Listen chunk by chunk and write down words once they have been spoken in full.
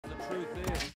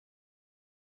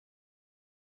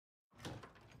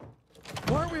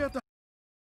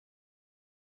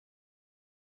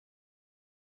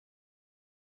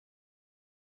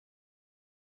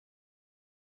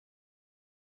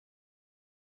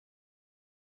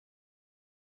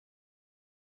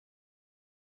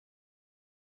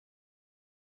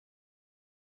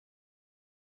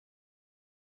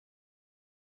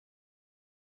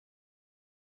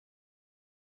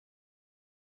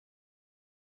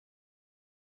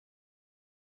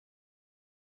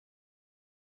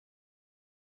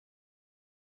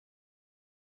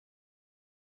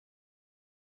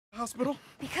Hospital?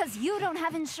 Because you don't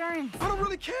have insurance. I don't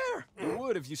really care. You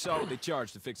would if you saw what they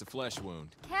charge to fix a flesh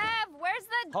wound. Kev, where's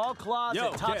the... Hall closet,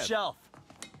 Yo, top Kev. shelf.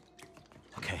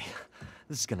 Okay,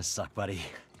 this is gonna suck, buddy.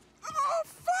 Oh,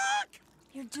 fuck!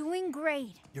 You're doing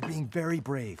great. You're being very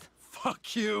brave.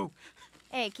 Fuck you.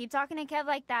 Hey, keep talking to Kev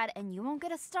like that, and you won't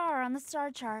get a star on the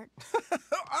star chart.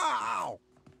 Ow!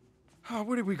 Oh,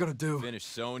 what are we gonna do? Finish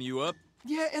sewing you up?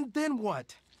 Yeah, and then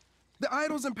what? The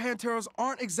Idols and Panteros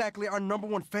aren't exactly our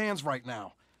 #1 fans right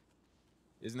now.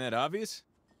 Isn't that obvious?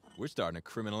 We're starting a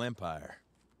criminal empire.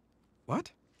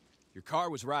 What? Your car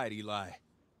was right, Eli.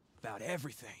 About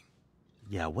everything.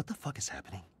 Yeah, what the fuck is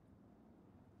happening?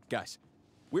 Guys,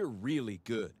 we're really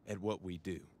good at what we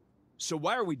do. So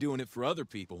why are we doing it for other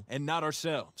people and not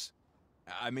ourselves?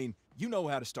 I mean, you know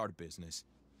how to start a business.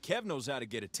 Kev knows how to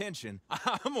get attention.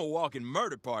 I'm a walking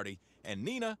murder party. And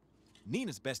Nina's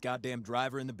the best goddamn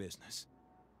driver in the business.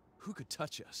 Who could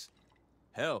touch us?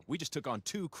 Hell, we just took on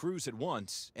 2 crews at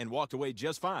once and walked away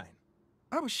just fine.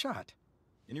 I was shot.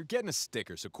 And you're getting a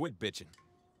sticker, so quit bitching.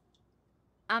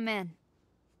 I'm in.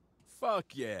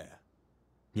 Fuck yeah.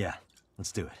 Yeah,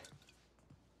 let's do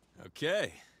it.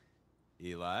 Okay.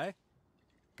 Eli,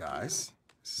 Guys,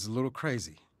 this is a little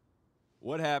crazy.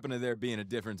 what happened to there being a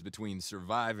difference between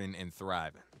surviving and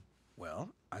thriving? Well,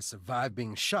 I survived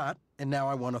being shot, and now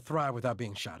I want to thrive without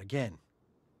being shot again.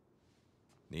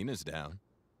 Nina's down.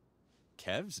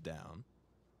 Kev's down.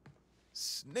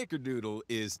 Snickerdoodle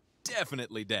is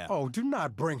definitely down. Oh, do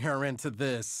not bring her into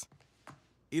this.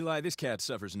 Eli, this cat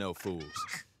suffers no fools.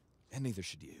 And neither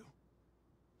should you.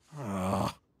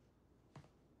 Ugh.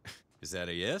 Is that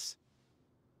a yes?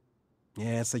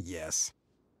 Yeah, it's a yes.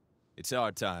 It's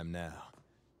our time now.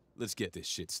 Let's get this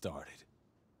shit started.